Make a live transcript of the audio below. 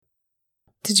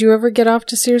Did you ever get off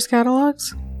to Sears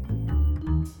catalogs?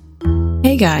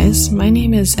 Hey guys, my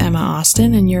name is Emma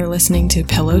Austin and you're listening to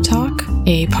Pillow Talk,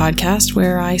 a podcast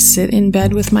where I sit in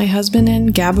bed with my husband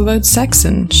and gab about sex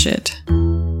and shit.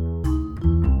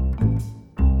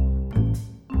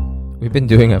 We've been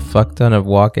doing a fuck ton of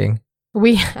walking.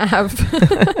 We have.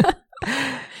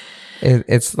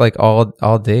 It's like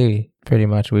all day, pretty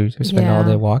much. We spend all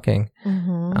day walking.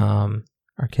 Mm-hmm.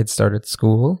 Our kids started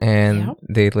school, and Yep.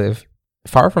 they live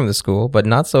far from the school, but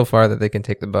not so far that they can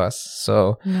take the bus.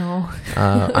 So No.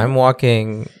 I'm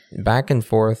walking back and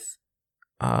forth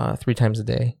 3 times a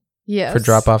day Yes. for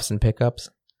drop-offs and pickups.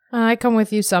 I come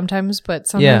with you sometimes, but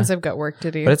sometimes I've got work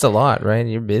to do. But it's a lot, right?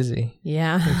 You're busy.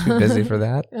 Yeah. You're too busy for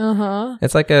that. Uh-huh.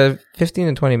 It's like a 15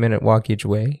 and 20 minute walk each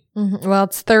way. Mm-hmm. Well,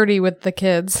 it's 30 with the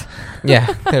kids.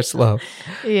 Yeah, they're slow.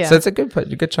 Yeah. So it's a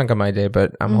good chunk of my day,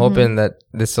 but I'm hoping that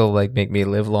this will like make me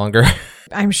live longer.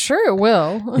 I'm sure it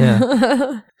will.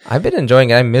 Yeah. I've been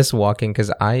enjoying it. I miss walking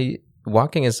because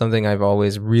walking is something I've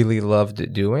always really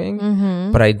loved doing,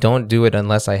 Mm-hmm. but I don't do it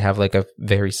unless I have like a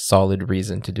very solid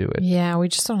reason to do it. Yeah, we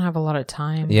just don't have a lot of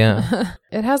time. Yeah.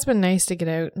 It has been nice to get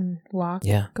out and walk.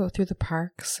 Yeah. Go through the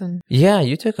parks and Yeah,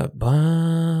 you took a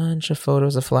bunch of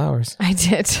photos of flowers. I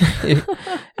did.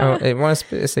 I want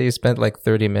to say you spent like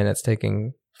 30 minutes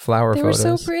taking flower They were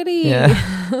photos. so pretty.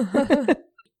 Yeah.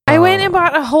 I went and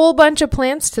bought a whole bunch of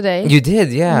plants today. You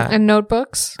did, yeah. And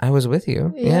notebooks. I was with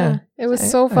you. Yeah. It was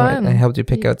so fun. I helped you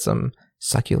pick out some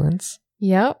succulents.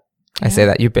 Yep. I say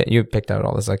that you picked out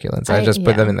all the succulents. I just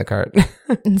put them in the cart.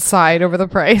 Inside over the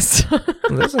price.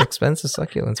 Those are expensive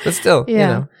succulents, but still,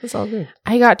 it's all good.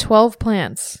 I got 12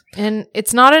 plants and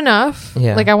it's not enough.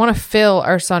 Yeah. Like I want to fill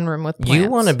our sunroom with plants. You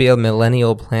want to be a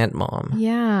millennial plant mom.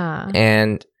 Yeah.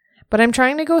 But I'm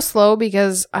trying to go slow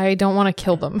because I don't want to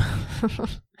kill them.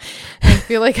 I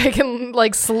feel like I can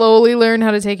like slowly learn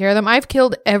how to take care of them. I've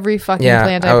killed every fucking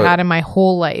plant I've had in my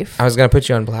whole life. I was going to put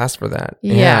you on blast for that.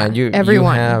 Yeah,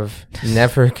 everyone. You have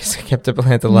never kept a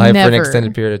plant alive for an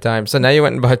extended period of time. So now you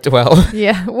went and bought 12.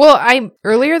 Yeah. Well,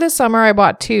 earlier this summer I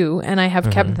bought 2 and I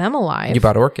have kept them alive. You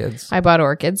bought orchids. I bought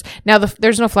orchids. Now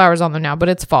there's no flowers on them now, but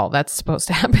it's fall. That's supposed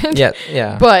to happen.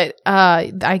 Yeah. But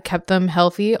I kept them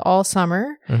healthy all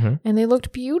summer and they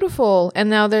looked beautiful. And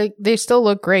now they still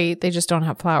look great. They just don't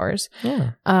have flowers.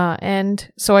 Yeah. And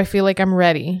so I feel like I'm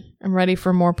ready. I'm ready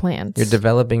for more plants. You're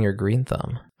developing your green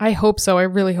thumb. I hope so. I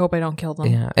really hope I don't kill them.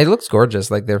 Yeah. It looks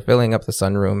gorgeous. Like they're filling up the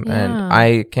sunroom and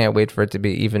I can't wait for it to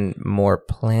be even more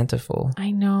plentiful.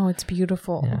 I know. It's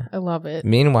beautiful. Yeah. I love it.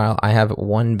 Meanwhile, I have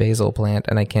one basil plant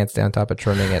and I can't stay on top of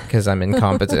trimming it because I'm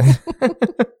incompetent.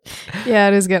 Yeah,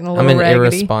 it is getting a little I'm an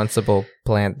raggedy. irresponsible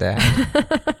plant dad.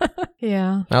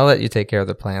 Yeah. I'll let you take care of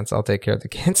the plants. I'll take care of the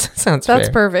kids. Sounds That's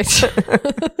fair. perfect.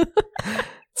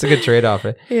 It's a good trade-off.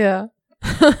 Right? Yeah.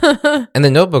 And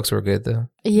the notebooks were good, though.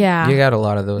 Yeah. You got a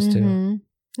lot of those, too. Mhm.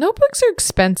 Notebooks are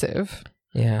expensive.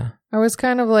 Yeah. I was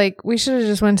kind of like, we should have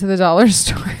just went to the dollar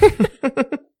store.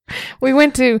 We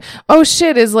went to, oh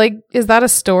shit, is that a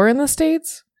store in the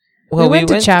States? Well, we went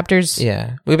to Chapters.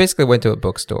 Yeah. We basically went to a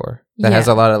bookstore that has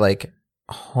a lot of like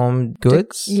home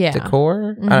goods,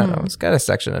 decor. I don't know. It's got a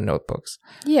section of notebooks.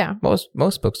 Yeah.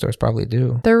 Most bookstores probably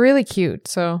do. They're really cute.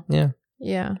 So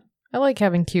Yeah. I like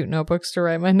having cute notebooks to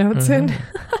write my notes in.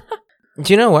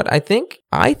 Do you know what? I think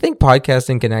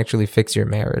podcasting can actually fix your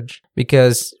marriage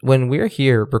because when we're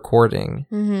here recording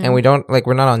and we're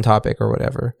not on topic or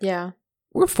whatever. Yeah.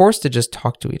 We're forced to just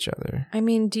talk to each other. I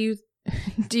mean, do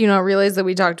you not realize that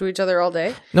we talk to each other all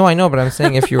day? No, I know, but I'm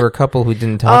saying if you were a couple who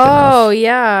didn't talk enough. Oh,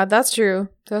 yeah, that's true.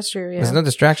 That's true. Yeah. There's no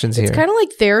distractions here. It's kind of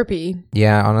like therapy.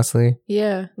 Yeah, honestly.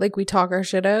 Yeah, like we talk our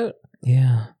shit out.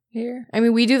 Yeah. Here. I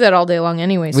mean, we do that all day long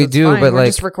anyway. So we it's do, fine. but we're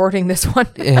just recording this one.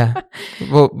 Yeah.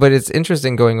 Well, but it's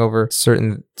interesting going over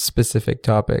certain specific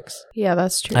topics. Yeah,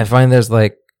 that's true. I find I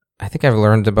think I've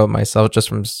learned about myself just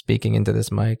from speaking into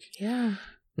this mic. Yeah.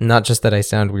 Not just that I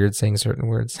sound weird saying certain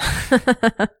words.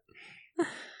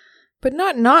 But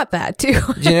not that too.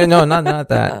 No, not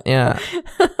that. Yeah.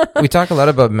 We talk a lot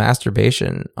about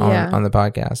masturbation on the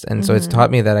podcast. And so it's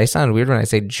taught me that I sound weird when I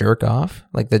say jerk off.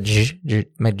 Like the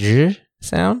my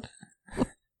sound.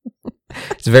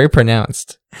 It's very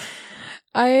pronounced.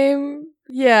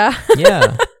 Yeah.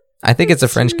 Yeah. I think it's a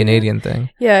French Canadian thing.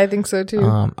 Yeah, I think so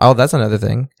too. That's another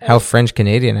thing. How French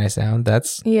Canadian I sound.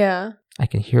 Yeah. I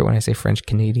can hear it when I say French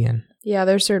Canadian. Yeah,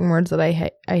 there's certain words that I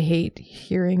hate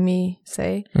hearing me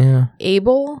say. Yeah.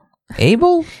 Able.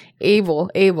 Able?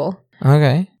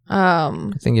 Okay.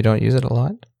 I think you don't use it a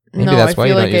lot. Maybe that's why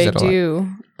you don't use it a lot.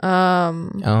 I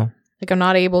do. Like I'm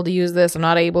not able to use this. I'm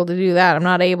not able to do that. I'm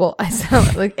not able. I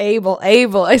sound like able.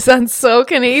 I sound so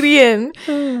Canadian.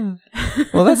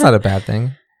 Well, that's not a bad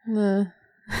thing.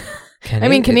 I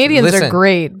mean, Canadians are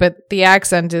great, but the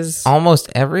accent is...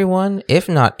 Almost everyone, if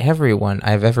not everyone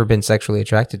I've ever been sexually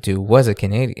attracted to was a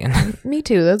Canadian. Me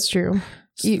too, that's true.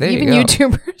 Even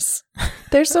YouTubers.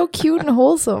 They're so cute and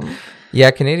wholesome.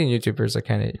 Yeah, Canadian YouTubers are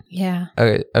kind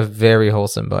of a very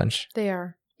wholesome bunch. They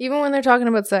are. Even when they're talking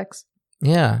about sex.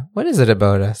 Yeah. What is it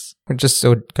about us? We're just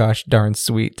so gosh darn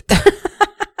sweet.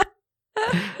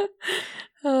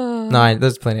 No,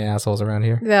 there's plenty of assholes around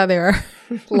here. Yeah, there are.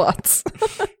 Lots.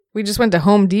 We just went to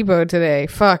Home Depot today.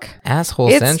 Fuck. Asshole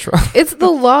Central. It's the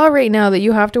law right now that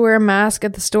you have to wear a mask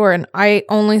at the store, and I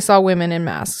only saw women in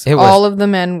masks. All of the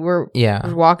men were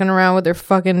walking around with their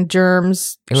fucking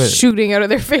germs shooting out of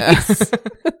their face.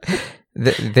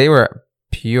 They were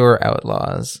pure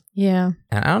outlaws. Yeah.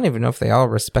 And I don't even know if they all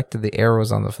respected the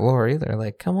arrows on the floor either.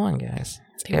 Like, come on, guys.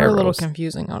 They were a little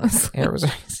confusing, honestly. Arrows.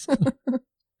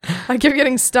 I kept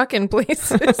getting stuck in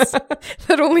places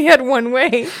that only had one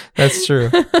way. That's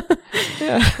true.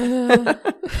 Yeah.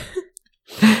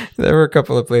 There were a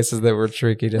couple of places that were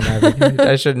tricky to navigate.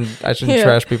 I shouldn't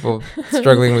trash people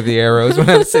struggling with the arrows when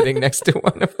I'm sitting next to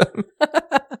one of them.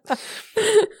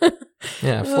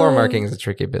 Yeah, floor marking is a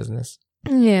tricky business.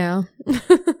 Yeah.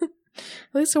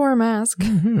 At least I wore a mask.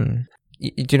 Mm-hmm.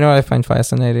 Do you know what I find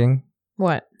fascinating?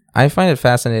 What? I find it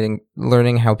fascinating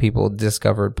learning how people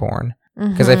discovered porn.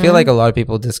 Because I feel like a lot of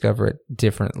people discover it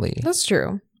differently. That's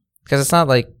true. Because it's not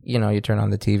like, you turn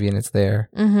on the TV and it's there.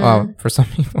 Well, for some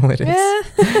people it is.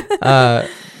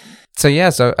 Yeah.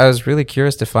 So I was really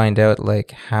curious to find out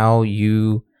like how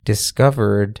you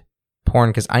discovered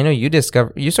porn. Because I know you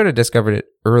sort of discovered it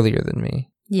earlier than me.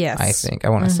 Yes. I think, I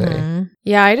want to say.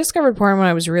 Yeah, I discovered porn when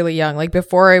I was really young, like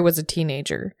before I was a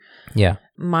teenager. Yeah.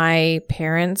 My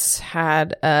parents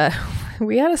had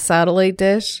we had a satellite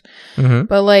dish,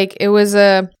 but like it was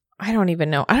I don't even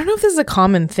know. I don't know if this is a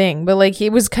common thing, but like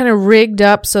it was kind of rigged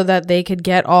up so that they could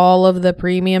get all of the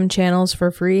premium channels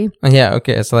for free. Yeah,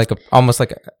 okay. It's like almost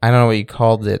like I don't know what you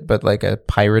called it, but like a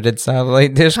pirated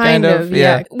satellite dish kind of.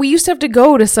 Yeah. We used to have to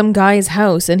go to some guy's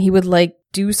house and he would like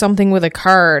do something with a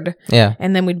card. Yeah.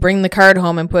 And then we'd bring the card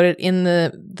home and put it in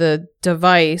the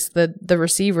device, the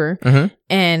receiver,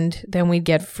 and then we'd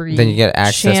get free then you get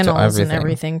access channels to everything. And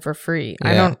everything for free.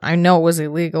 Yeah. I know it was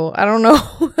illegal. I don't know.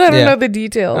 I don't know the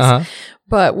details.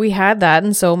 But we had that,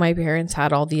 and so my parents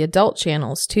had all the adult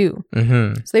channels too.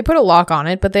 So they put a lock on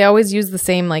it, but they always used the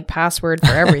same like password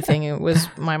for everything. It was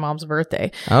my mom's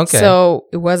birthday. Okay. So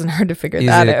it wasn't hard to figure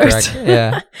that out. Correct.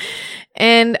 Yeah.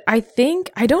 And I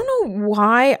don't know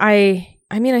why I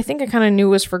think I kind of knew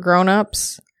it was for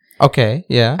grown-ups. Okay,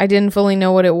 yeah. I didn't fully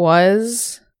know what it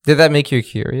was. Did that make you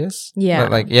curious?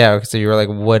 Yeah. So you were like,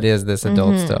 what is this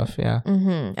adult stuff? Yeah.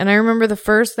 And I remember the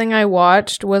first thing I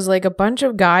watched was like a bunch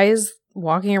of guys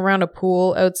walking around a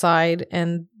pool outside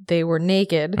and they were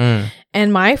naked.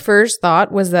 And my first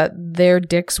thought was that their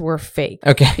dicks were fake.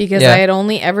 Okay. Because I had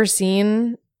only ever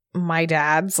seen my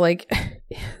dad's like...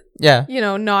 Yeah.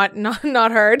 Not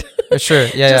hard. Sure.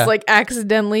 Yeah. Just like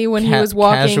accidentally when he was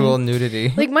walking. Casual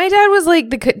nudity. Like my dad was like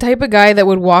the type of guy that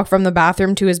would walk from the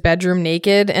bathroom to his bedroom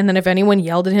naked. And then if anyone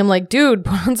yelled at him like, dude,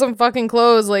 put on some fucking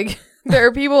clothes. Like there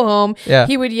are people home. Yeah.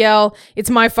 He would yell,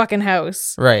 it's my fucking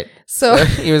house. Right. So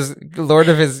he was lord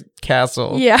of his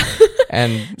castle. Yeah.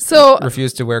 And so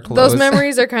refused to wear clothes. Those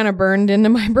memories are kind of burned into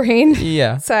my brain.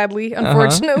 Yeah. Sadly,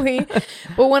 unfortunately.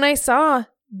 But when I saw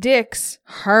dicks,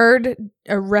 hard,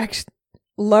 erect,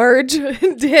 large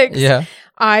dicks,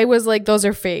 I was like, those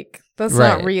are fake. That's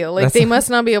not real. Like they must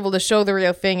not be able to show the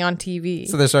real thing on TV.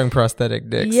 So they're showing prosthetic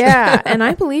dicks. Yeah. And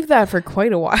I believed that for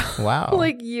quite a while. Wow.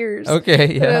 Like years.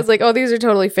 Okay. Yeah. And I was like, oh, these are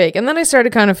totally fake. And then I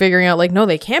started kind of figuring out like, no,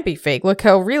 they can't be fake. Look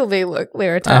how real they look.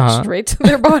 They're attached right to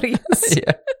their bodies.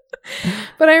 Yeah.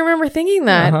 But I remember thinking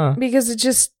that because it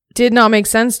just did not make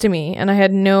sense to me. And I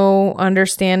had no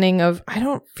understanding of, I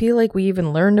don't feel like we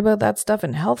even learned about that stuff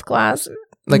in health class.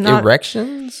 Like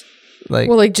erections?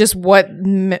 Like just what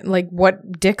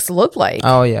dicks look like.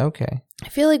 Oh, yeah. Okay. I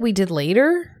feel like we did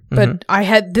later, but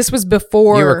this was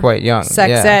before you were quite young.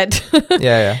 Sex ed.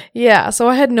 Yeah. Yeah. So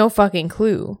I had no fucking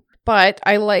clue. But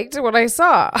I liked what I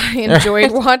saw. I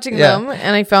enjoyed watching them,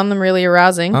 and I found them really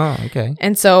arousing. Oh, okay.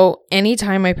 And so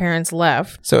anytime my parents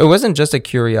left... So it wasn't just a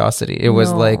curiosity. It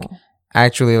was like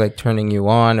actually like turning you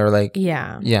on or like...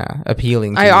 Yeah,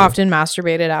 appealing to you. I often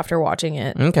masturbated after watching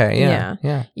it. Okay,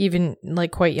 yeah. Even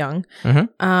like quite young.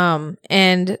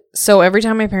 And so every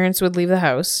time my parents would leave the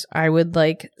house, I would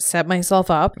like set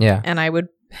myself up. Yeah. And I would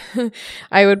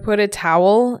put a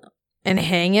towel and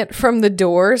hang it from the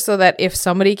door so that if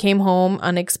somebody came home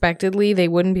unexpectedly, they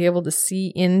wouldn't be able to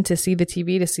see the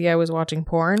TV to see I was watching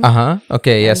porn.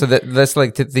 Okay, yeah. So that's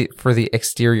like for the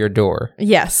exterior door.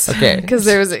 Yes. Okay. Because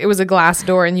it was a glass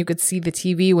door and you could see the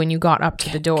TV when you got up to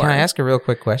the door. Can I ask a real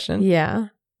quick question? Yeah.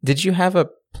 Did you have a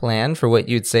plan for what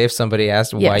you'd say if somebody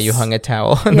asked why you hung a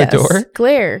towel on the door?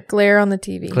 Glare on the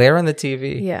TV. Glare on the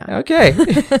TV. Yeah. Okay.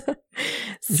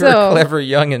 You're a clever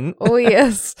youngin'. Oh,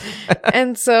 yes.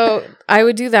 And so I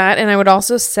would do that. And I would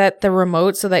also set the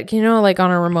remote so that, like on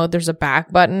a remote, there's a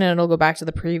back button and it'll go back to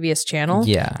the previous channel.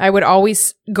 Yeah. I would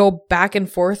always go back and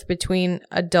forth between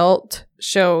adult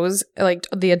shows, like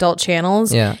the adult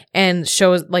channels, and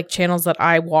shows like channels that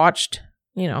I watched,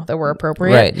 that were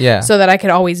appropriate. Right, yeah. So that I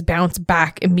could always bounce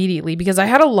back immediately because I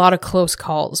had a lot of close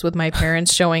calls with my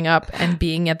parents showing up and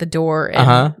being at the door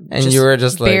and you were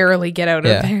just barely get out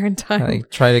of there in time. Like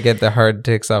try to get the hard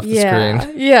ticks off the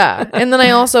screen. Yeah. And then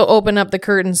I also opened up the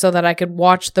curtain so that I could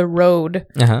watch the road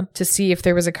to see if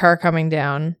there was a car coming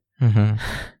down.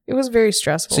 It was very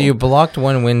stressful. So you blocked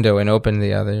one window and opened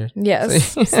the other.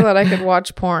 Yes, so that I could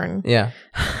watch porn. Yeah.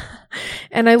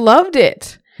 And I loved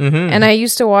it. And I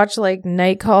used to watch like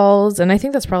Night Calls, and I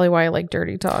think that's probably why I like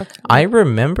Dirty Talk. I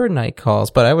remember Night Calls,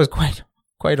 but I was quite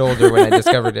older when I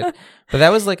discovered it. But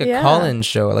that was like a call-in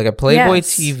show, like a Playboy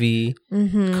TV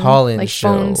call-in like show.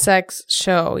 Phone sex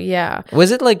show, yeah.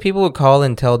 Was it like people would call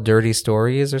and tell dirty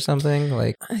stories or something?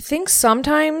 Like I think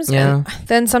sometimes, and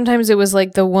then sometimes it was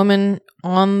like the woman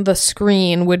on the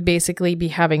screen would basically be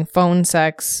having phone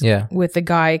sex with the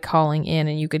guy calling in,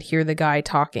 and you could hear the guy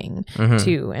talking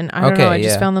too. And I don't know, I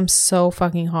just found them so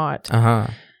fucking hot.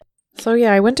 So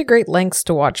yeah, I went to great lengths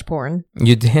to watch porn.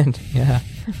 You did, yeah.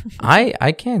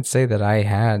 I can't say that I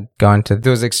had gone to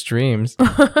those extremes.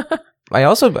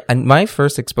 My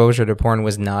first exposure to porn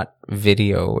was not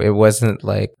video. It wasn't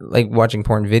like watching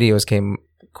porn videos came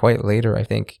quite later, I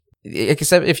think.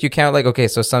 Except if you count like, okay,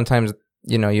 so sometimes,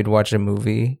 you'd watch a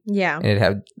movie. Yeah. And it'd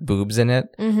have boobs in it.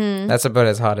 That's about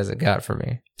as hot as it got for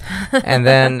me. And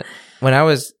then when I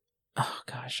was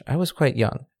quite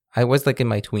young. I was like in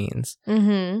my tweens.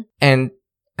 And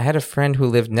I had a friend who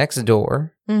lived next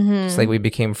door. It's like we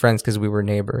became friends because we were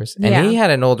neighbors. And he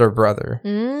had an older brother.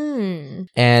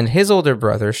 And his older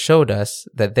brother showed us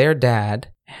that their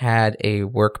dad had a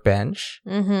workbench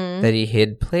that he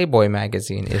hid Playboy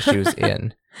magazine issues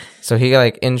in. So he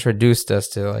like introduced us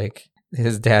to like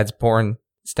his dad's porn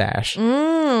stash.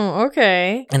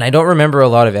 Okay. And I don't remember a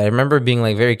lot of it. I remember being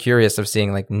like very curious of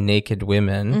seeing like naked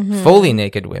women, fully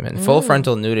naked women, full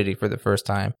frontal nudity for the first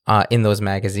time in those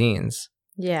magazines.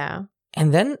 Yeah.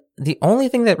 And then the only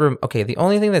thing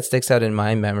that sticks out in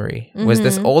my memory was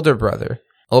this older brother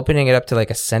opening it up to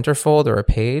like a centerfold or a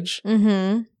page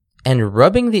and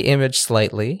rubbing the image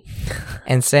slightly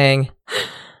and saying,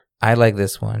 "I like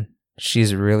this one.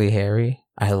 She's really hairy.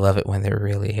 I love it when they're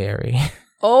really hairy."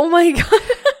 Oh my God.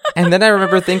 And then I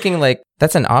remember thinking, like,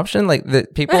 that's an option? Like,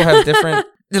 that people have different...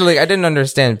 Like, I didn't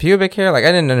understand pubic hair. Like,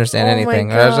 I didn't understand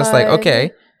anything. I was just like,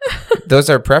 okay, those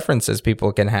are preferences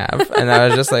people can have. And I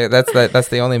was just like, that's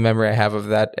the only memory I have of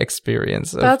that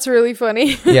experience. That's really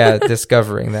funny. Yeah,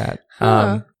 discovering that.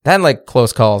 Then, like,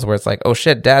 close calls where it's like, oh,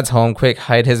 shit, dad's home. Quick,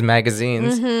 hide his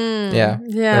magazines. Yeah.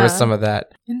 There was some of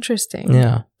that. Interesting.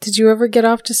 Yeah. Did you ever get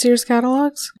off to Sears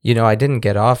catalogs? I didn't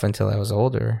get off until I was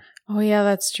older. Oh, yeah,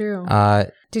 that's true.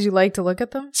 Did you like to look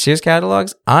at them? Sears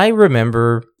catalogs? I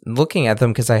remember looking at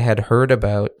them because I had heard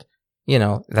about,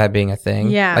 that being a thing.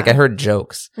 Yeah. Like I heard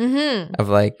jokes of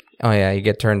like, oh yeah, you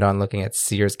get turned on looking at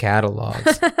Sears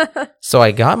catalogs. So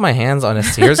I got my hands on a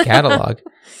Sears catalog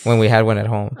when we had one at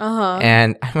home.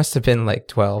 And I must have been like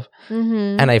 12.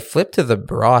 And I flipped to the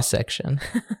bra section.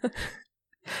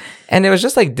 And it was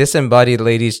just like disembodied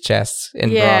ladies' chests in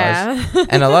bras.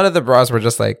 And a lot of the bras were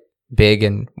just like big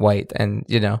and white and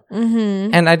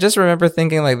and I just remember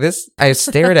thinking like this, I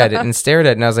stared at it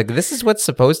and I was like, this is what's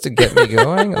supposed to get me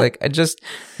going. Like I just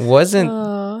wasn't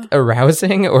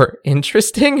arousing or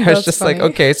interesting. I was just funny.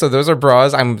 Like, okay, so those are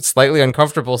bras, I'm slightly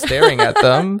uncomfortable staring at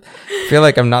them. Feel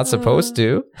like I'm not supposed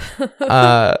to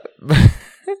but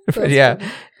yeah,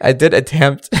 funny. I did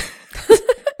attempt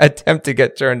to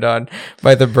get turned on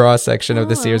by the bra section of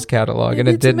the Sears catalog, and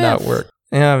it did not work.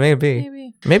 Yeah,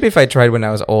 maybe if I tried when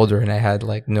I was older and I had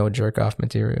like no jerk off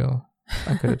material,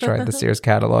 I could have tried the Sears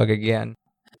catalog again.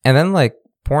 And then like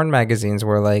porn magazines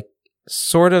were like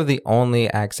sort of the only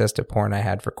access to porn I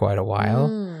had for quite a while.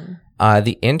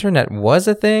 The internet was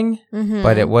a thing,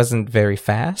 but it wasn't very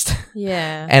fast.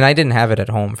 Yeah. And I didn't have it at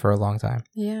home for a long time.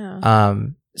 Yeah.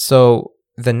 So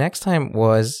the next time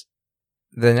was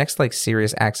the next like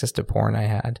serious access to porn I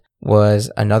had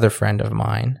was another friend of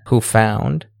mine who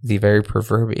found the very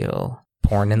proverbial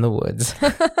porn in the woods.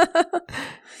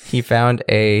 He found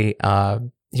he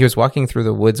was walking through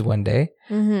the woods one day,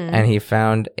 and he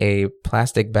found a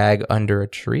plastic bag under a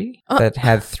tree that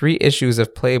had 3 issues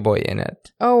of Playboy in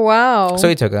it. Oh, wow. So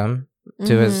he took them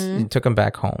he took them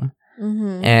back home.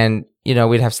 And, you know,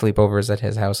 we'd have sleepovers at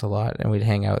his house a lot, and we'd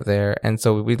hang out there. And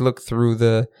so we'd look through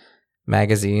the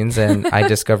magazines, and I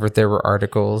discovered there were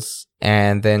articles,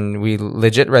 and then we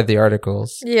legit read the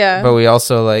articles. Yeah. But we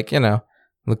also, like, you know,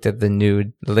 looked at the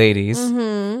nude ladies,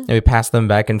 and we passed them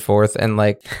back and forth, and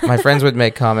like my friends would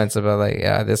make comments about like,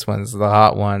 yeah, this one's the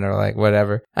hot one, or like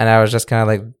whatever, and I was just kind of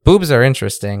like, boobs are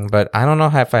interesting, but I don't know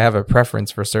if I have a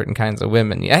preference for certain kinds of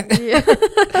women yet. Yeah.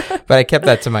 But I kept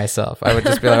that to myself. I would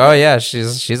just be like, oh yeah,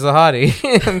 she's a hottie.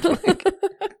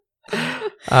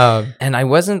 And I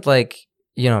wasn't like,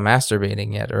 you know,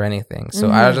 masturbating yet or anything,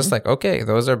 so I was just like, okay,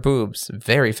 those are boobs,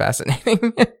 very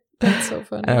fascinating. That's so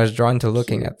funny. And I was drawn to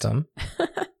looking at them.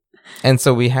 And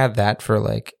so we had that for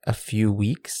like a few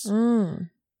weeks. And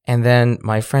then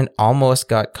my friend almost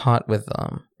got caught with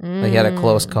them. Like he had a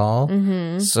close call.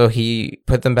 So he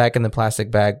put them back in the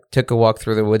plastic bag, took a walk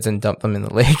through the woods, and dumped them in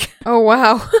the lake. Oh,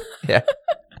 wow. Yeah.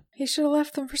 He should have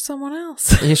left them for someone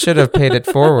else. He should have paid it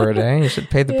forward, eh? You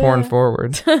should pay the porn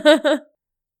forward.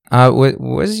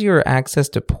 Was your access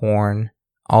to porn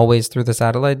always through the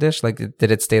satellite dish? Like, did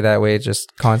it stay that way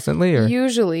just constantly? Or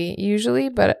Usually,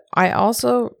 but I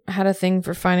also had a thing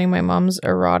for finding my mom's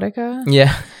erotica.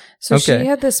 Yeah. So she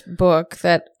had this book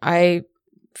that I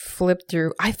flipped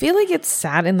through. I feel like it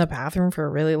sat in the bathroom for a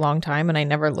really long time, and I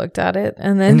never looked at it.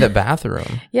 And then in the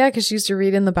bathroom? Yeah, because she used to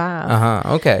read in the bath.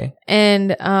 Okay.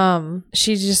 And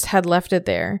she just had left it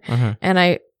there, and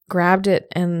I grabbed it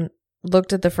and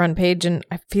looked at the front page, and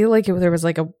I feel like there was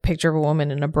like a picture of a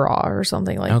woman in a bra or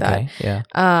something like that.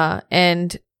 Yeah.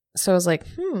 And so I was like,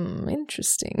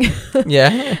 interesting.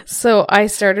 Yeah. So I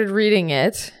started reading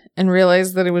it and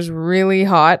realized that it was really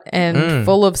hot and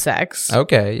full of sex.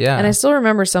 Okay, yeah. And I still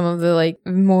remember some of the like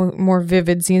more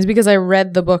vivid scenes because I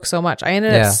read the book so much. I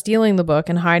ended up stealing the book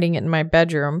and hiding it in my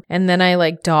bedroom. And then I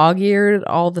like dog-eared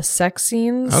all the sex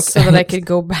scenes so that I could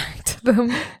go back to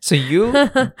them. So you,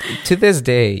 to this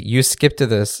day, you skip to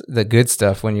the good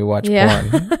stuff when you watch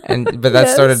porn. But that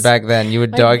started back then. You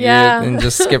would dog-ear it and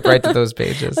just skip right to those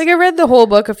pages. Like I read the whole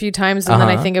book a few times, and then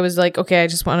I think it was like, okay, I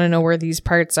just want to know where these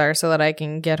parts are so that I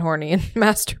can get horny and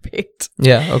masturbate.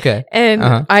 Yeah, okay. And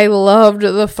I loved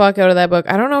the fuck out of that book.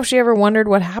 I don't know if she ever wondered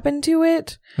what happened to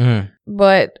it,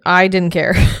 but I didn't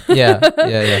care. Yeah.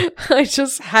 I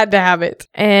just had to have it.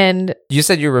 And you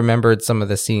said you remembered some of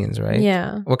the scenes, right?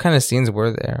 Yeah. What kind of scenes were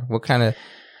there? What kind of...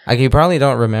 Like, you probably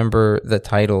don't remember the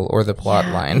title or the plot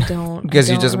line. I don't. Because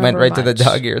you just went right to the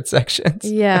dog-eared sections.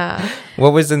 Yeah.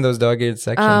 What was in those dog-eared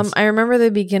sections? I remember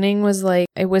the beginning was like,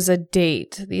 it was a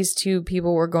date. These two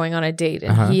people were going on a date,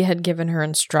 and he had given her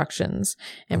instructions.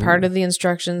 And part of the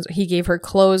instructions, he gave her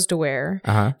clothes to wear.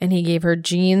 And he gave her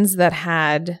jeans that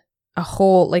had a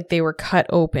hole, like they were cut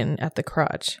open at the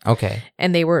crotch. Okay.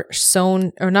 And they were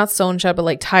sewn, or not sewn shut, but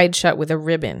like tied shut with a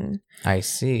ribbon. I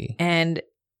see. And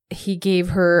he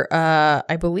gave her,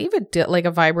 I believe, like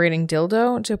a vibrating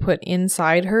dildo to put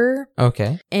inside her.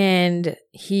 Okay. And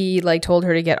he like told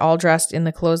her to get all dressed in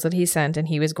the clothes that he sent, and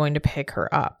he was going to pick her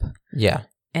up. Yeah.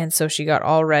 And so she got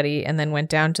all ready and then went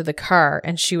down to the car,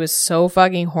 and she was so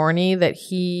fucking horny that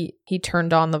he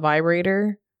turned on the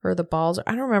vibrator or the balls.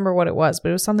 I don't remember what it was, but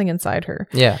it was something inside her.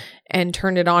 Yeah. And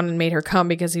turned it on and made her come,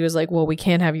 because he was like, well, we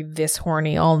can't have you this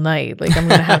horny all night. Like, I'm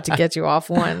going to have to get you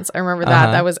off once. I remember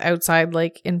that. That was outside,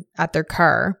 like at their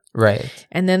car. Right.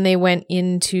 And then they went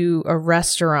into a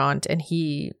restaurant, and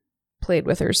he played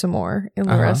with her some more in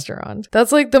the restaurant.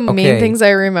 That's like the main things I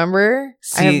remember.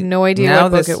 See, I have no idea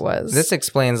what book it was. This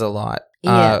explains a lot.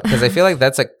 Because I feel like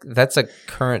that's a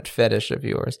current fetish of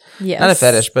yours. Yes. Not a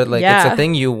fetish, but like it's a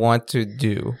thing you want to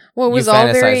do. Well,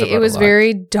 it was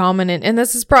very dominant. And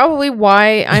this is probably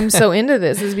why I'm so into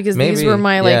this, is because these were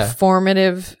my like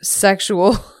formative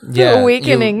sexual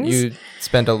awakenings. You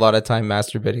spent a lot of time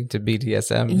masturbating to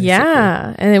BDSM. Basically.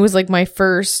 Yeah. And it was like my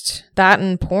first, that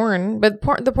and porn. But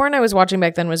the porn I was watching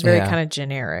back then was very kind of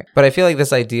generic. But I feel like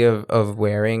this idea of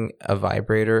wearing a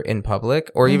vibrator in public,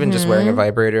 or even just wearing a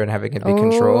vibrator and having it be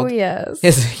controlled,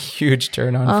 is a huge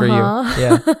turn on for you.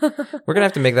 Yeah. We're going to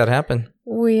have to make that happen.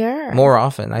 We are. More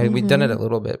often. We've done it a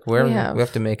little bit. We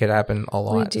have to make it happen a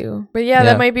lot. We do. But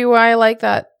that might be why I like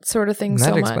that sort of thing so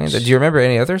much. That explains it. Do you remember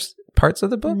any other parts of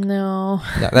the book? No.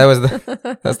 That was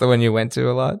that's the one you went to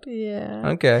a lot? Yeah.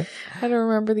 Okay. I don't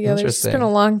remember the others. It's been a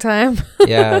long time.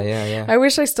 Yeah. I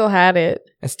wish I still had it.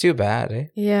 It's too bad, eh?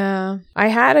 Yeah. I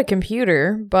had a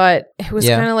computer, but it was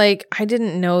kind of like, I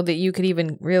didn't know that you could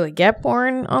even really get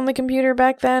porn on the computer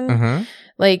back then. Mm-hmm.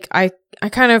 Like, I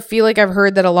kind of feel like I've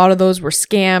heard that a lot of those were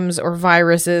scams or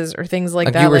viruses or things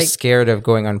like that. You were scared of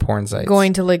going on porn sites.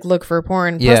 Going to like look for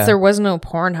porn. Plus there was no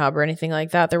Pornhub or anything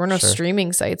like that. There were no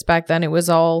streaming sites back then. It was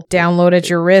all download at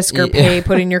your risk or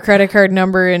put in your credit card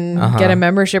number and get a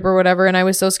membership or whatever. And I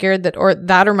was so scared that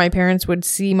or my parents would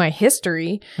see my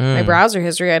history, my browser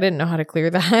history. I didn't know how to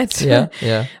clear that.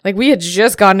 Yeah. Like we had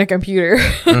just gotten a computer.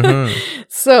 Mm-hmm.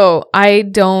 So I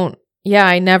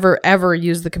never ever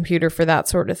used the computer for that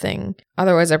sort of thing.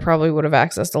 Otherwise, I probably would have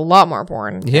accessed a lot more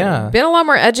porn. Yeah. Been a lot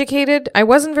more educated. I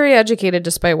wasn't very educated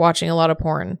despite watching a lot of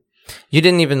porn. You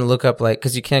didn't even look up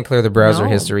because you can't clear the browser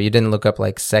history. You didn't look up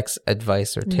sex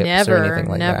advice or tips or anything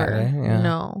like that. Right? Yeah.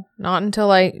 No, not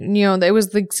until it was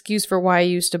the excuse for why I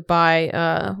used to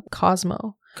buy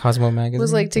Cosmo. Cosmo magazine? It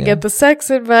was to get the sex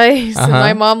advice. And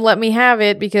my mom let me have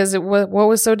it because what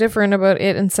was so different about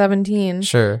it in 17?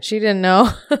 Sure. She didn't know.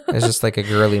 It's just like a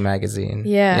girly magazine.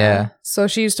 Yeah. So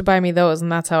she used to buy me those, and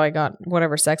that's how I got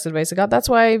whatever sex advice I got. That's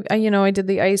why I did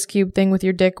the ice cube thing with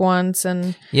your dick once,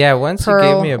 and once you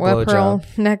gave me a blowjob. Pearl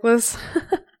necklace.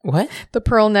 What? The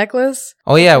pearl necklace.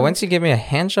 Oh yeah, once you gave me a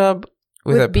hand job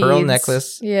with a beads. Pearl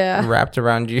necklace wrapped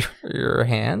around your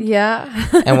hand. Yeah.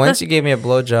 And once you gave me a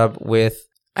blowjob with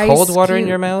cold water in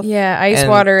your mouth? Yeah, ice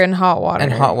water and hot water.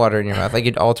 And hot water in your mouth.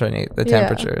 You'd alternate the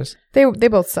temperatures. They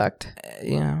both sucked.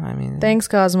 Thanks,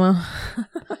 Cosmo.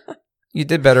 You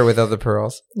did better without the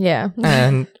pearls. Yeah.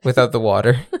 And without the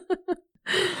water.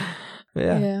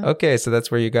 Yeah. Okay, so that's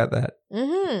where you got that.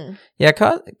 Mm-hmm. Yeah,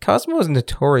 Cosmo is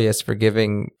notorious for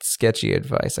giving sketchy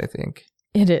advice, I think.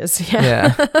 It is,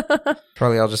 yeah.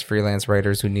 Probably all just freelance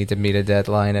writers who need to meet a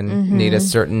deadline and need a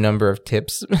certain number of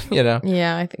tips,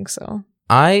 Yeah, I think so.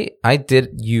 I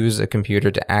did use a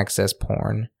computer to access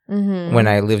porn when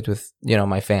I lived with,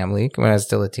 my family, when I was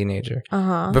still a teenager.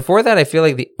 Uh-huh. Before that, I feel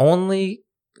like the only,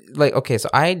 so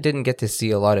I didn't get to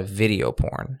see a lot of video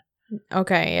porn.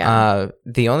 Okay, yeah.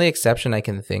 The only exception I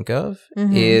can think of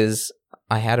is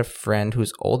I had a friend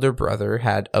whose older brother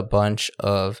had a bunch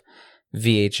of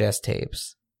VHS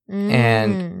tapes.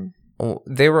 And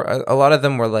they were, a lot of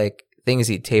them were things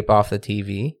he'd tape off the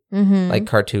TV, like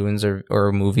cartoons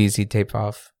or movies he'd tape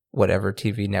off whatever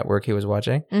TV network he was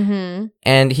watching. Mm-hmm.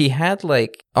 And he had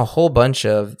a whole bunch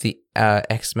of the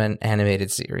X-Men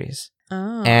animated series.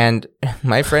 Oh. And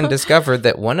my friend discovered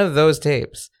that one of those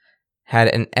tapes had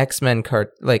an X-Men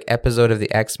episode of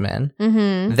the X-Men,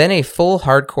 then a full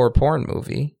hardcore porn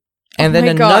movie, and then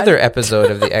another episode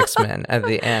of the X-Men at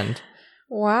the end.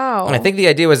 Wow. And I think the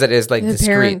idea was that it's discreet.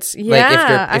 Parents,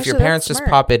 if your parents just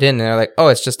pop it in and they're like, oh,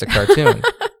 it's just a cartoon.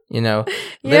 Little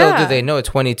do they know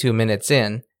 22 minutes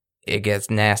in, it gets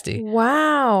nasty.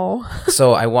 Wow.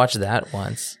 So I watched that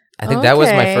once. I think that was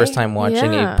my first time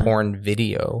watching a porn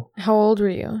video. How old were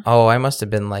you? Oh, I must have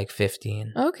been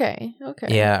 15. Okay.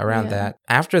 Yeah, around that.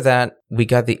 After that, we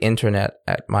got the internet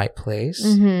at my place.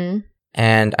 Mm-hmm.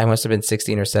 And I must have been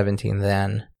 16 or 17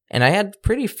 then. And I had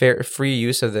pretty free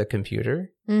use of the computer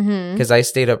because I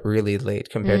stayed up really late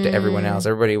compared to everyone else.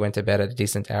 Everybody went to bed at a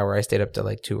decent hour. I stayed up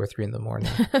to 2 or 3 in the morning.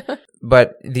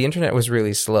 But the internet was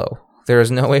really slow. There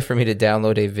was no way for me to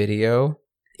download a video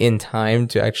in time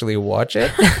to actually watch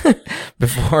it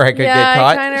before I could get caught. Yeah,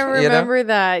 I kind of remember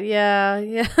that.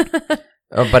 Yeah.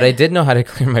 But I did know how to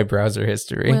clear my browser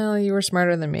history. Well, you were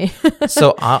smarter than me.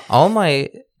 So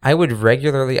I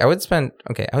would spend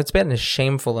a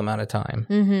shameful amount of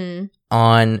time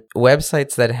on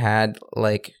websites that had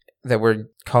that were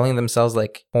calling themselves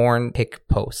porn pic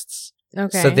posts.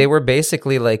 Okay. So they were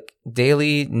basically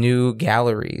daily new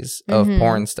galleries of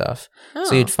porn stuff. Oh.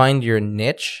 So you'd find your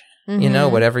niche,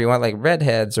 whatever you want,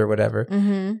 redheads or whatever.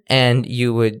 And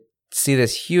you would see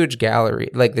this huge gallery,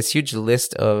 this huge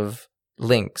list of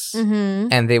links,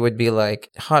 and they would be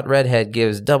hot redhead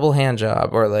gives double hand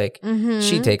job, or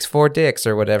she takes 4 dicks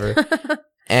or whatever.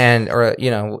 And or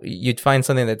you'd find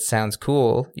something that sounds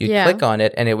cool, you'd click on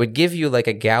it, and it would give you a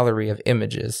gallery of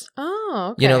images.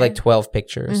 Oh, okay. 12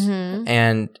 pictures.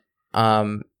 And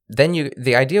then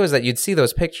the idea was that you'd see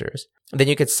those pictures, then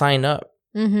you could sign up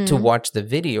to watch the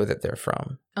video that they're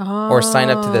from. Or sign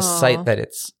up to the site that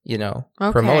it's,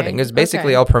 promoting. It was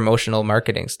basically all promotional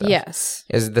marketing stuff. Yes.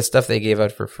 Is the stuff they gave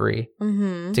out for free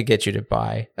to get you to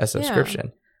buy a subscription.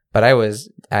 Yeah. But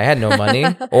I had no money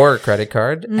or a credit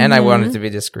card, and I wanted to be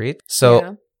discreet.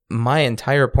 So my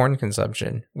entire porn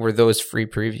consumption were those free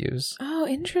previews. Oh,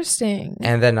 interesting.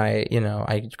 And then I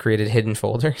created hidden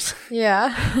folders.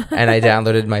 Yeah. And I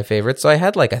downloaded my favorites. So I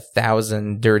had like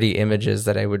 1,000 dirty images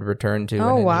that I would return to.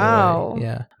 Oh, wow.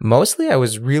 Yeah. Mostly I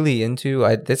was really into,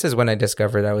 this is when I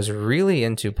discovered I was really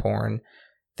into porn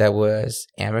that was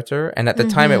amateur. And at the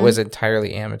time it was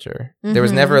entirely amateur. There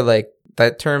was never like,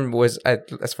 that term was,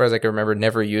 as far as I can remember,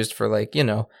 never used for like,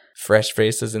 fresh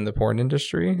faces in the porn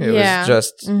industry. It was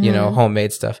just,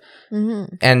 homemade stuff.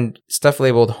 And stuff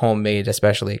labeled homemade,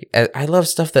 especially. I love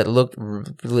stuff that looked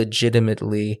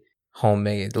legitimately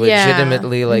homemade.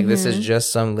 Legitimately, like this is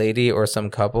just some lady or some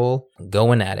couple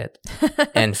going at it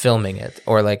and filming it,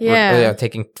 or like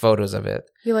taking photos of it.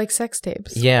 You like sex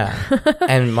tapes. Yeah.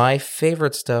 And my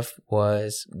favorite stuff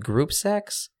was group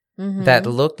sex. That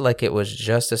looked like it was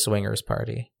just a swingers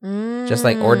party. Just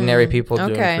like ordinary people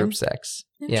doing group sex.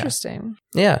 Interesting.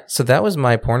 Yeah. So that was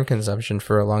my porn consumption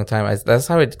for a long time. That's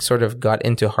how it sort of got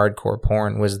into hardcore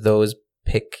porn, was those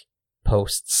pic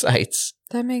post sites.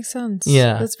 That makes sense.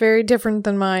 Yeah. That's very different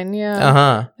than mine. Yeah.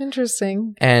 Uh-huh.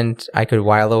 Interesting. And I could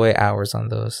while away hours on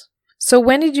those. So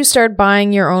when did you start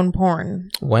buying your own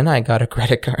porn? When I got a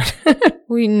credit card.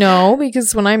 We know,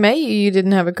 because when I met you, you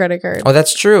didn't have a credit card. Oh,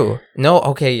 that's true. No,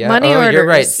 okay, yeah. Money orders. You're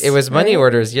right. It was money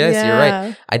orders. Yes, you're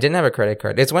right. I didn't have a credit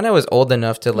card. It's when I was old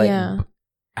enough to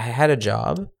I had a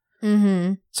job.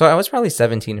 So I was probably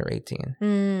 17 or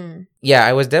 18. Yeah,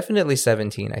 I was definitely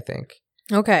 17, I think.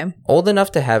 Okay. Old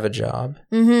enough to have a job.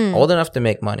 Old enough to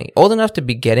make money. Old enough to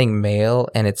be getting mail,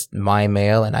 and it's my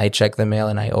mail, and I check the mail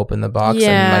and I open the box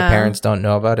and my parents don't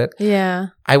know about it. Yeah.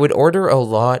 I would order a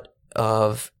lot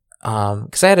of,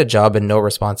 because I had a job and no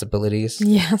responsibilities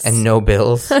and no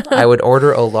bills. I would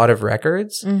order a lot of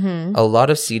records, a lot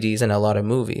of CDs, and a lot of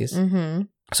movies.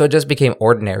 So it just became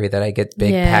ordinary that I get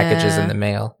big packages in the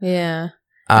mail. Yeah.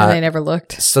 And I never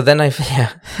looked. So then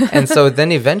and so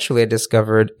then eventually I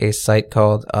discovered a site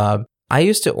called, I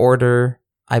used to order,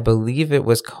 I believe it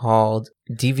was called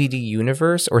DVD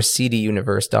Universe or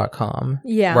CDUniverse.com.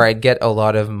 Yeah. Where I'd get a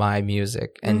lot of my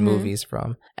music and movies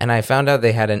from. And I found out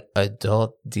they had an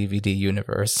adult DVD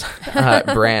Universe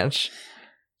branch.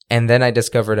 And then I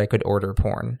discovered I could order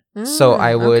porn. So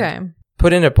I would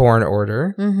put in a porn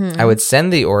order. I would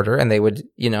send the order and they would,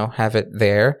 have it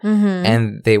there.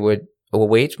 And they would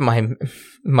await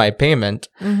my payment.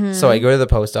 So I go to the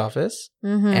post office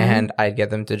and I'd get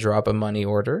them to drop a money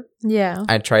order. Yeah.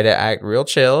 I'd try to act real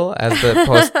chill as the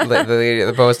post the lady at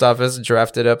the post office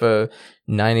drafted up a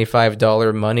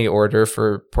 $95 money order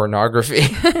for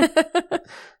pornography.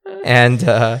 And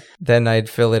then I'd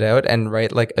fill it out and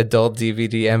write like adult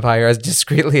DVD Empire as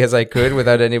discreetly as I could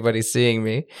without anybody seeing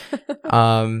me.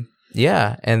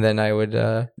 Yeah, and then I would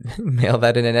mail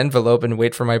that in an envelope and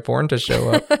wait for my porn to show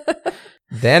up.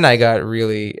 Then I got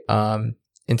really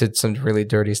into some really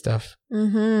dirty stuff.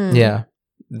 Yeah.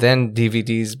 Then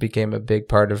DVDs became a big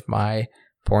part of my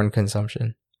porn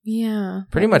consumption. Yeah.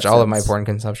 Pretty much all of my porn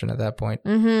consumption at that point.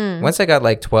 Once I got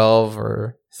like 12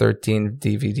 or 13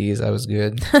 DVDs, I was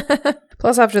good.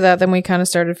 Plus, after that, then we kind of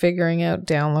started figuring out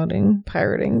downloading,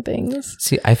 pirating things.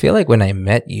 See, I feel like when I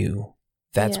met you,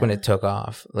 that's when it took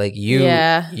off. Like you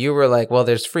were like, well,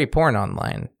 there's free porn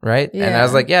online, right? Yeah. And I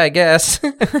was like, yeah, I guess.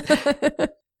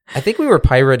 I think we were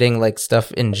pirating like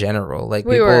stuff in general. Like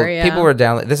people were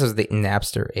downloading. This was the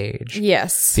Napster age.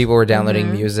 Yes. People were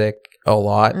downloading music a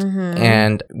lot.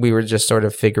 And we were just sort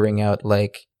of figuring out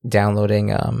like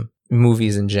downloading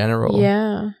movies in general.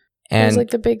 Yeah. And it was like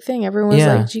the big thing. Everyone was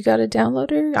like, you got a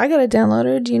downloader? I got a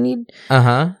downloader. Do you need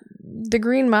The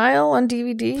Green Mile on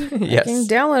DVD? Yes. I can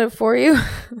download it for you.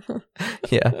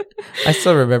 Yeah. I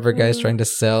still remember guys trying to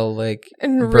sell like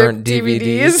burnt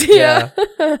DVDs. Yeah.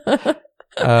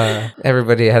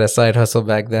 Everybody had a side hustle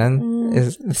back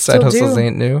then. Side hustles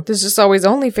ain't new. There's just always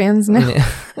OnlyFans now. Yeah,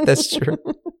 that's true.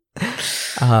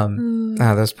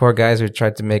 Those poor guys who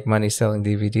tried to make money selling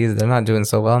DVDs, they're not doing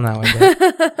so well now, I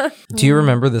bet. Do you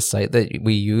remember the site that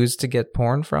we used to get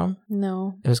porn from?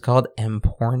 No. It was called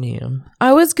Empornium.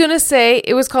 I was gonna say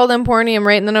it was called Empornium,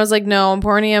 right? And then I was like, no,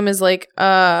 Empornium is like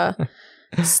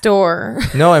store.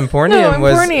 No, Empornium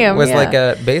was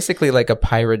like basically like a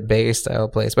Pirate Bay style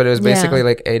place, but it was basically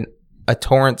like a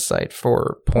torrent site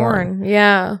for porn.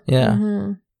 Yeah.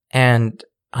 And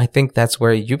I think that's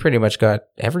where you pretty much got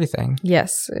everything.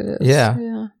 Yes, it is.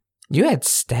 Yeah. You had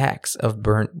stacks of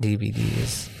burnt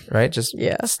DVDs, right? Just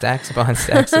stacks upon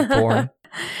stacks of porn.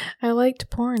 I liked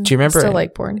porn. Do you remember? Still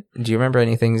like porn. Do you remember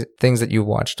any things that you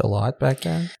watched a lot back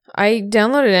then? I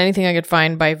downloaded anything I could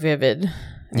find by Vivid.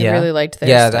 I really liked their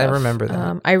stuff. Yeah, I remember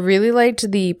that. I really liked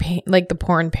the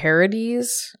porn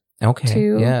parodies. Okay.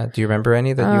 Too. Yeah. Do you remember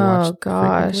any that you watched? Oh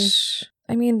gosh.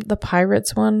 I mean, the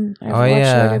Pirates one, I've watched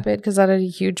it a bit because that had a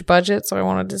huge budget, so I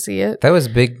wanted to see it. That was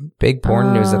big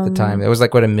porn news at the time. It was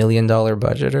like, what, $1 million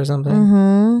budget or something?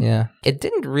 Mm-hmm. Yeah. It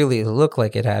didn't really look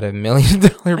like it had $1 million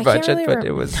budget, really but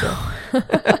it was...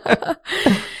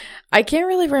 I can't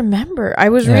really remember. I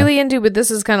was really into, but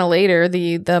this is kind of later,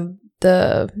 the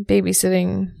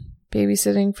babysitting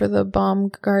for the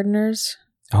Baumgartners.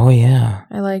 Oh, yeah.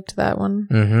 I liked that one.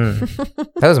 Mm-hmm.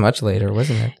 That was much later,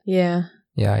 wasn't it? Yeah.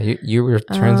 Yeah, you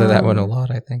returned to that one a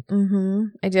lot, I think. Mm-hmm.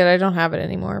 I did. I don't have it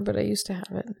anymore, but I used to have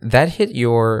it. That hit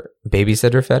your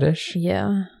babysitter fetish?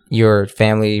 Yeah. Your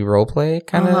family role play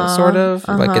kind of, sort of?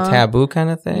 Like a taboo kind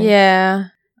of thing? Yeah.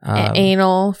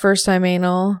 Anal. First time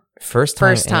anal. First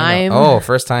time. Oh,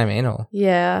 first time anal.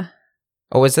 Yeah.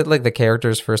 Oh, is it like the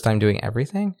character's first time doing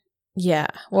everything? Yeah.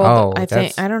 Well, I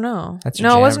think, I don't know.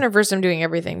 No, it wasn't her first time doing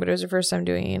everything, but it was her first time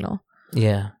doing anal.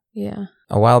 Yeah. Yeah.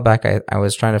 A while back, I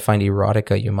was trying to find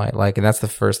erotica you might like, and that's the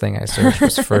first thing I searched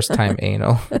was first time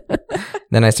anal.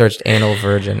 Then I searched anal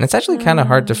virgin. It's actually kind of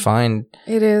hard to find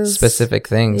specific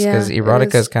things because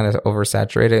erotica is kind of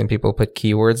oversaturated and people put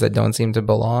keywords that don't seem to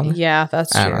belong. Yeah,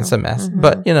 that's true. I don't know, it's a mess. Mm-hmm.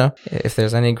 But, if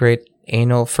there's any great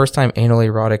first time anal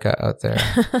erotica out there,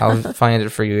 I'll find it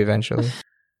for you eventually.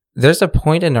 There's a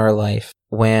point in our life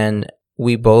when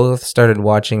we both started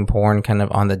watching porn kind of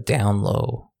on the down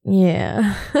low.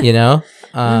 Yeah.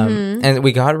 And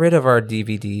we got rid of our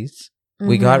DVDs. Mm-hmm.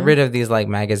 We got rid of these like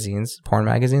porn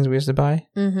magazines we used to buy.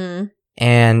 Mm-hmm.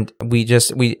 And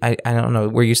I don't know,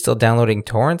 were you still downloading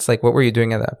torrents? Like, what were you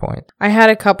doing at that point? I had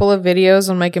a couple of videos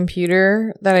on my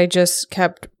computer that I just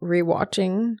kept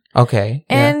rewatching. Okay.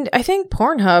 And I think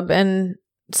Pornhub and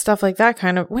stuff like that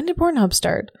when did Pornhub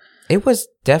start? It was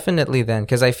definitely then,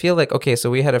 because I feel like, okay,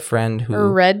 so we had a friend who... Or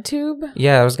RedTube?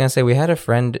 Yeah, I was going to say, we had a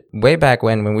friend way back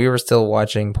when we were still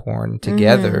watching porn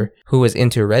together who was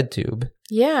into RedTube.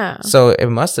 Yeah. So it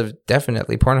must have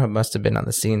Pornhub must have been on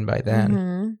the scene by then.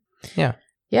 Mm-hmm. Yeah.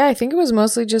 Yeah, I think it was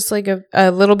mostly just like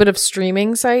a little bit of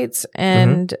streaming sites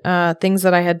and things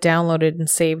that I had downloaded and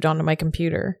saved onto my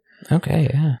computer. Okay,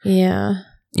 yeah. Yeah.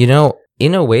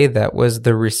 In a way, that was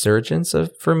the resurgence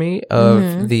for me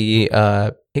of the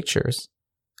pictures,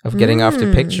 of getting off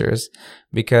to pictures,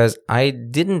 because I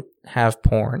didn't have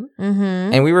porn,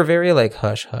 and we were very like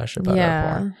hush hush about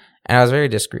our porn, and I was very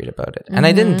discreet about it, and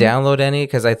I didn't download any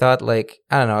because I thought, like,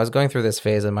 I don't know, I was going through this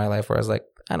phase in my life where I was like,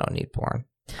 I don't need porn.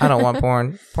 I don't want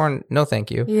porn, no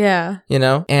thank you. Yeah.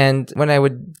 And when I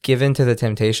would give in to the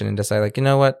temptation and decide, like, you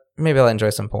know what, maybe I'll enjoy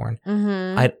some porn,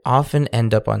 I'd often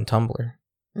end up on Tumblr.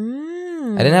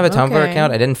 I didn't have a Tumblr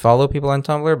account. I didn't follow people on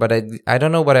Tumblr, but I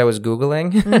don't know what I was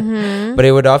Googling, but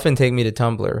it would often take me to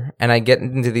Tumblr, and I get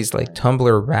into these like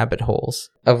Tumblr rabbit holes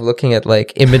of looking at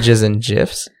like images and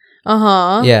GIFs.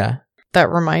 Yeah. That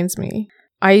reminds me.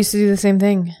 I used to do the same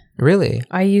thing. Really?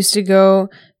 I used to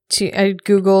I'd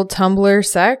Google Tumblr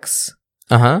sex.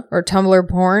 Or Tumblr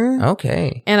porn.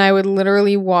 Okay. And I would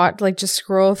literally just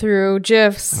scroll through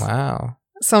GIFs. Wow.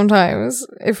 Sometimes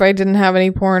if I didn't have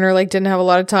any porn or like didn't have a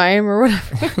lot of time or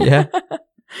whatever. Yeah.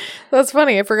 That's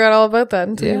funny. I forgot all about that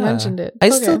until you mentioned it. I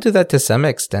still do that to some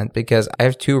extent because I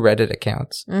have 2 Reddit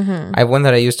accounts. I have one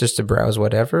that I use just to browse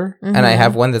whatever, and I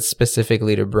have one that's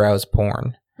specifically to browse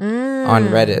porn on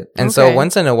Reddit. And so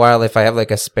once in a while, if I have like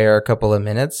a spare couple of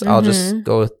minutes, I'll just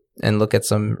go and look at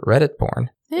some Reddit porn.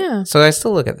 Yeah. So I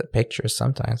still look at the pictures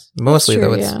sometimes. Mostly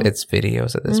though, it's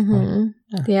videos at this point.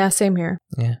 Yeah, same here.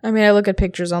 Yeah. I mean, I look at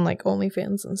pictures on like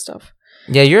OnlyFans and stuff.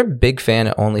 Yeah, you're a big fan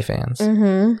of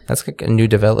OnlyFans. That's like a new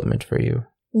development for you.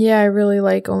 Yeah, I really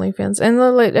like OnlyFans. And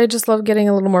I just love getting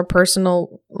a little more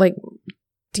personal, like,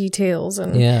 details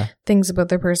and things about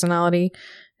their personality.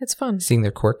 It's fun. Seeing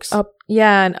their quirks.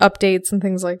 And updates and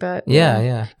things like that.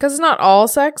 Yeah. Because it's not all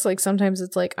sex. Like, sometimes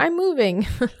it's like, I'm moving.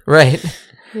 Right.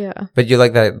 Yeah. But you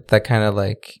like that kind of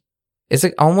like... does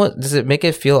it make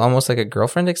it feel almost like a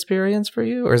girlfriend experience for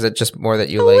you? Or is it just more that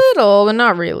you like... A little, but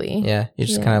not really. Yeah, you're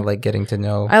just kind of like getting to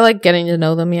know... I like getting to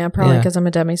know them, probably because I'm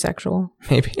a demisexual.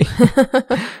 Maybe.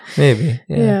 Maybe.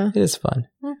 Yeah. It is fun.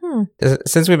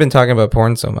 Since we've been talking about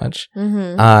porn so much,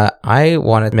 I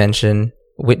want to mention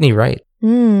Whitney Wright.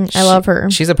 I love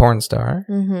her. She's a porn star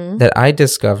that I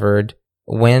discovered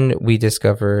when we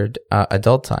discovered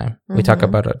Adult Time. We talk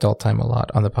about Adult Time a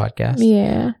lot on the podcast.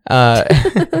 Yeah.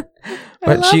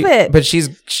 But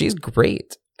she's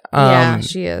great.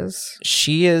 She is.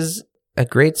 She is a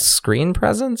great screen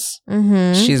presence.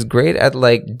 She's great at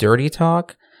like dirty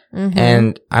talk.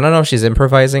 And I don't know if she's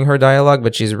improvising her dialogue,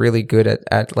 but she's really good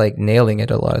at like nailing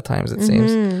it a lot of times, it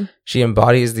seems. She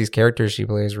embodies these characters she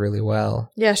plays really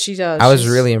well. Yeah, she does. I was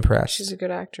really impressed. She's a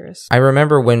good actress. I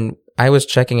remember when I was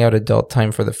checking out Adult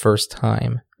Time for the first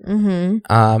time,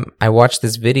 I watched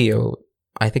this video,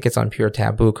 I think it's on Pure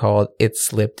Taboo, called It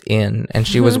Slipped In, and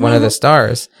she was one of the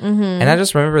stars. And I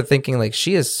just remember thinking, like,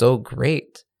 she is so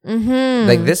great.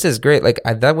 Like, this is great. Like,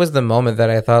 that was the moment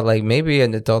that I thought, like, maybe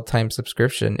an Adult Time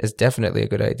subscription is definitely a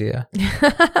good idea.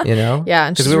 You know? Yeah,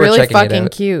 and she's really fucking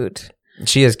cute.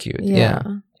 She is cute. Yeah.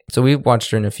 So we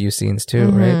watched her in a few scenes too,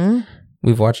 right?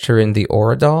 We've watched her in The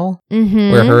Aura Doll,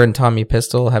 where her and Tommy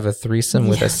Pistol have a threesome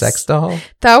with a sex doll.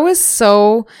 That was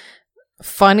so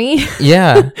funny.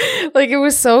 Yeah. Like, it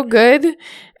was so good.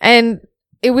 And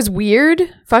it was weird.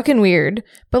 Fucking weird.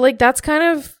 But, like, that's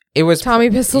kind of it was Tommy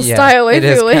Pistol style, I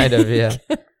feel like. It is kind of, yeah.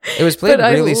 It was played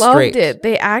really straight. I loved it.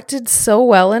 They acted so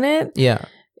well in it. Yeah.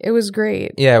 It was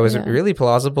great. Yeah, it was really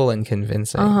plausible and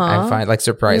convincing. I find, like,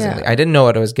 surprisingly. I didn't know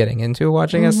what I was getting into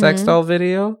watching a sex doll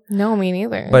video. No, me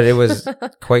neither. But it was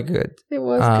quite good. It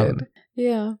was good.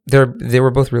 Yeah. They were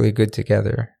both really good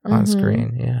together on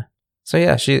screen. Yeah. So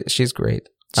yeah, she's great.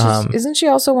 Isn't she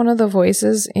also one of the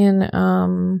voices in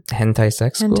Hentai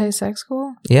Sex School? Hentai Sex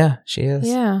School? Yeah, she is.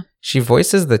 Yeah. She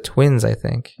voices the twins, I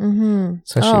think.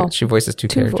 So she voices two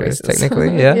characters,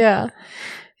 technically. Yeah.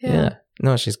 Yeah.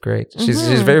 No, she's great.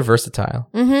 She's very versatile.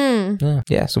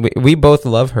 Yeah. So we both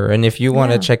love her, and if you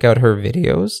want to check out her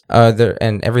videos,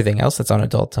 and everything else that's on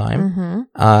Adult Time,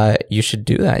 you should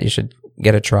do that. You should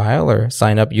get a trial or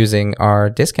sign up using our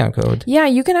discount code. Yeah,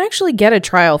 you can actually get a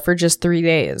trial for just 3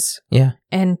 days. Yeah.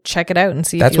 And check it out and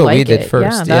see if you like it. That's what we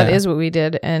did first. Yeah, that is what we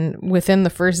did. And within the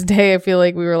first day, I feel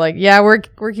like we were like, yeah, we're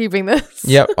keeping this.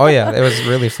 Yep. Oh, yeah. It was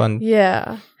really fun.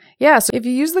 Yeah. Yeah. So if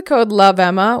you use the code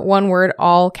LOVEEMMA, one word,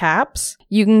 all caps,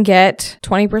 you can get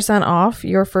 20% off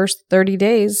your first 30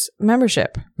 days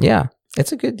membership. Yeah.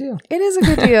 It's a good deal. It is a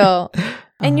good deal.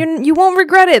 And you won't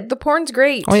regret it. The porn's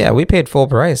great. Oh, yeah. We paid full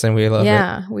price and we love it.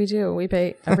 Yeah, we do. We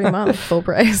pay every month full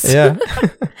price. Yeah.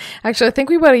 Actually, I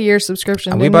think we bought a year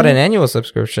subscription. We bought an annual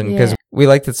subscription because we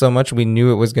liked it so much. We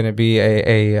knew it was going to be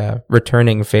a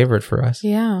returning favorite for us.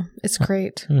 Yeah. It's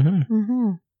great.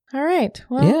 All right.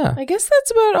 Well, I guess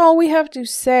that's about all we have to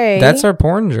say. That's our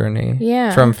porn journey.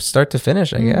 Yeah. From start to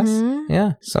finish, I guess.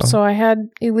 Yeah. So I had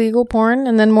illegal porn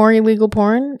and then more illegal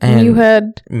porn. And you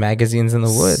had magazines in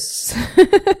the woods.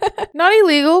 Not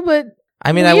illegal, but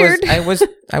I mean, weird. I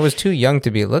was too young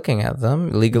to be looking at them,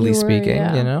 legally speaking,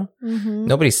 you know?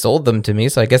 Nobody sold them to me,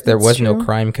 so I guess there was no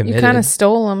crime committed. You kind of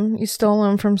stole them. You stole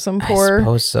them from some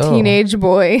poor teenage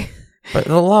boy. But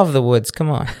the law of the woods, come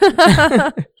on.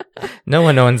 No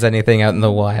one owns anything out in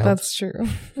the wild. That's true.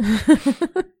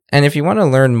 And if you want to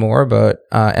learn more about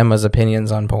Emma's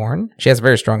opinions on porn, she has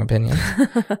very strong opinions.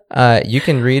 You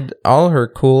can read all her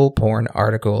cool porn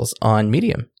articles on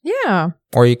Medium. Yeah.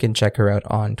 Or you can check her out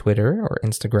on Twitter or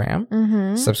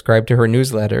Instagram. Subscribe to her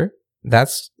newsletter.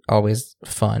 That's always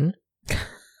fun.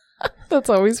 That's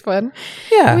always fun.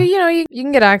 Yeah. I mean, you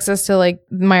can get access to like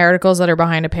my articles that are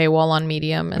behind a paywall on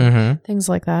Medium and things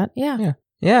like that. Yeah.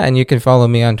 Yeah. And you can follow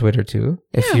me on Twitter too,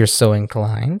 if you're so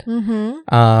inclined.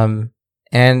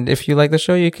 And if you like the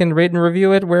show, you can rate and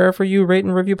review it wherever you rate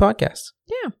and review podcasts.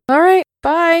 Yeah. All right.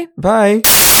 Bye. Bye.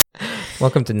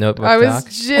 Welcome to Notebook Talk. I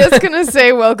was just going to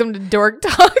say welcome to Dork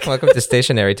Talk. Welcome to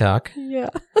Stationary Talk. Yeah.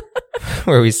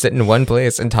 Where we sit in one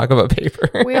place and talk about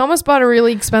paper. We almost bought a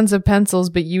really expensive pencils,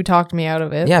 but you talked me out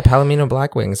of it. Yeah, Palomino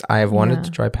Black Wings. I have wanted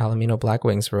to try Palomino Black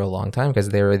Wings for a long time because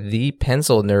they're the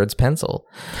pencil nerd's pencil.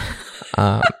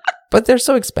 But they're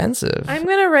so expensive. I'm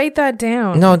going to write that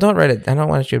down. No, don't write it. I don't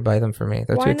want you to buy them for me.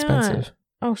 They're too expensive. Not?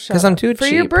 Oh, shut up. Because I'm too cheap. For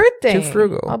your birthday. Too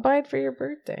frugal. I'll buy it for your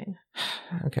birthday.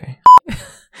 Okay.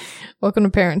 Welcome to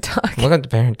Parent Talk. Welcome to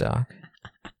Parent Talk.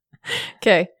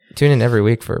 Okay. Tune in every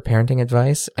week for parenting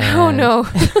advice. Oh, no.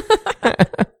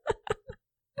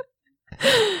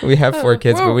 We have 4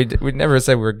 kids, but we never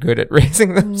said we're good at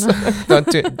raising them. So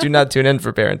do not tune in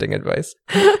for parenting advice.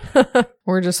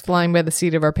 We're just flying by the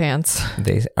seat of our pants.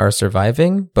 They are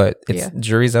surviving, but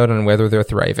jury's out on whether they're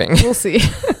thriving. We'll see.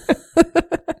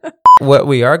 What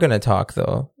we are going to talk,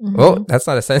 though. Oh, that's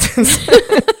not a sentence.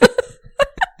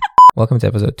 Welcome to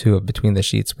episode 2 of Between the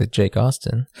Sheets with Jake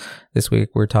Austin. This week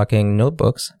we're talking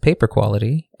notebooks, paper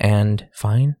quality, and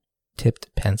fine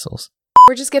tipped pencils.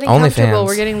 We're just getting comfortable.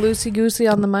 We're getting loosey-goosey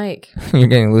on the mic. You're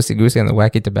getting loosey-goosey on the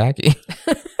wacky tobacco.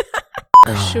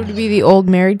 Should we be the old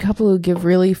married couple who give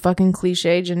really fucking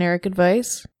cliche generic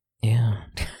advice? Yeah.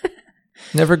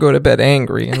 Never go to bed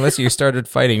angry unless you started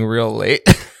fighting real late.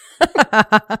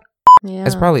 Yeah.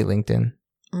 It's probably LinkedIn.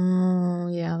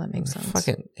 yeah, that makes sense.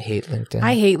 Fucking hate LinkedIn.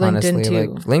 I hate LinkedIn too. Like,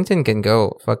 LinkedIn can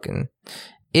go fucking...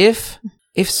 If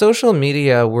social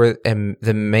media were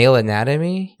the male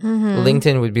anatomy,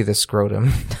 LinkedIn would be the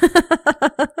scrotum.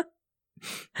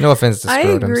 No offense to scrotums. I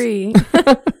agree.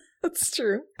 That's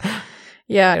true.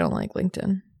 Yeah, I don't like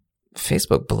LinkedIn.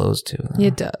 Facebook blows too, though.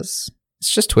 It does.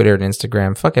 It's just Twitter and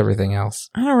Instagram. Fuck everything else.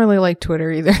 I don't really like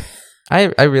Twitter either. I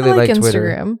really like Twitter.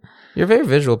 Instagram. You're a very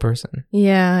visual person.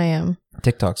 Yeah, I am.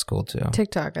 TikTok's cool too.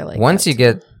 TikTok, I like. Once you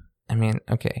get, I mean,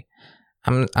 okay,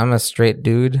 I'm a straight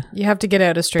dude. You have to get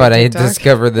out of straight. But TikTok. I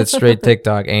discovered that straight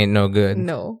TikTok ain't no good.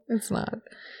 No, it's not.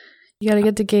 You got to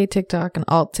get to gay TikTok and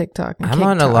alt TikTok. And I'm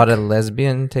on a lot of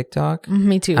lesbian TikTok.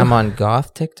 Me too. I'm on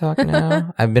goth TikTok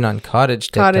now. I've been on cottage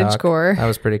TikTok. Cottagecore. That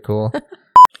was pretty cool.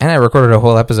 And I recorded a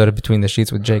whole episode of Between the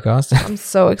Sheets with Jake Austin. I'm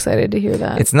so excited to hear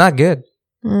that. It's not good.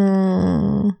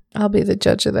 I'll be the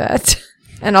judge of that.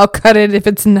 And I'll cut it if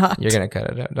it's not. You're going to cut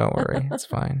it out. Don't worry. It's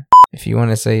fine. If you want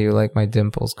to say you like my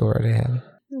dimples, go right ahead.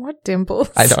 What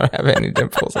dimples? I don't have any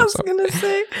dimples. I was going to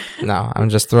say. No, I'm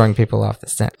just throwing people off the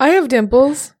scent. I have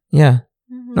dimples. Yeah.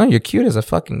 No, you're cute as a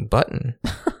fucking button.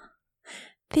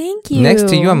 Thank you. Next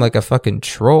to you, I'm like a fucking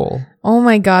troll. Oh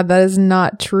my God, that is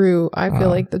not true. I feel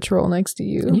like the troll next to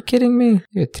you. Are you kidding me?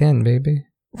 You're a 10, baby.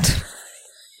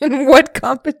 In what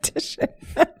competition?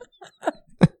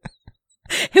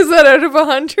 Is that out of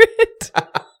 100?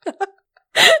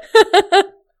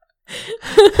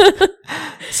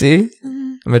 See?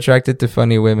 I'm attracted to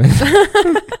funny women.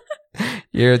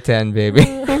 You're a 10, baby.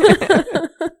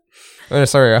 Oh,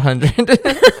 sorry, 100. What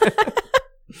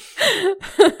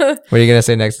are you going to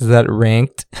say next? Is that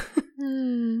ranked?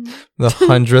 The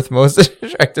 100th most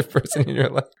attractive person in your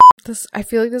life? I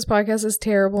feel like this podcast is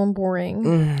terrible and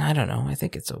boring. I don't know. I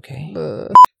think it's okay.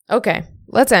 Okay,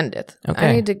 let's end it.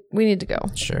 Okay. We need to go.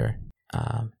 Sure.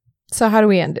 So how do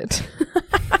we end it?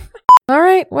 All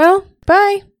right, well,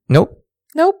 bye. Nope.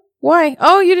 Why?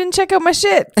 Oh, you didn't check out my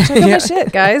shit. Check out my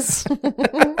shit, guys.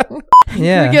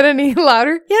 Yeah. Can we get any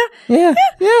louder? Yeah.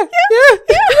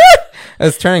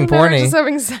 It's turning porny. Just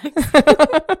having sex.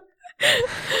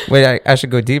 Wait, I should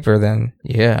go deeper then.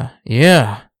 Yeah.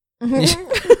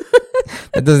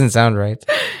 That doesn't sound right.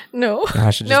 No. I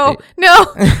should just No.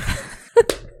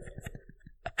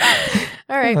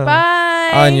 All right,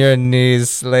 bye. On your knees,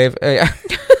 slave.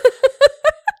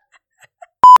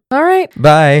 All right.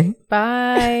 Bye.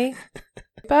 Bye.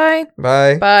 Bye.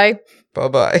 Bye. Bye.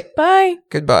 Bye-bye. Bye.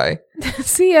 Goodbye.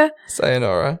 See ya.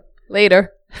 Sayonara.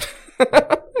 Later.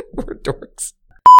 We're dorks.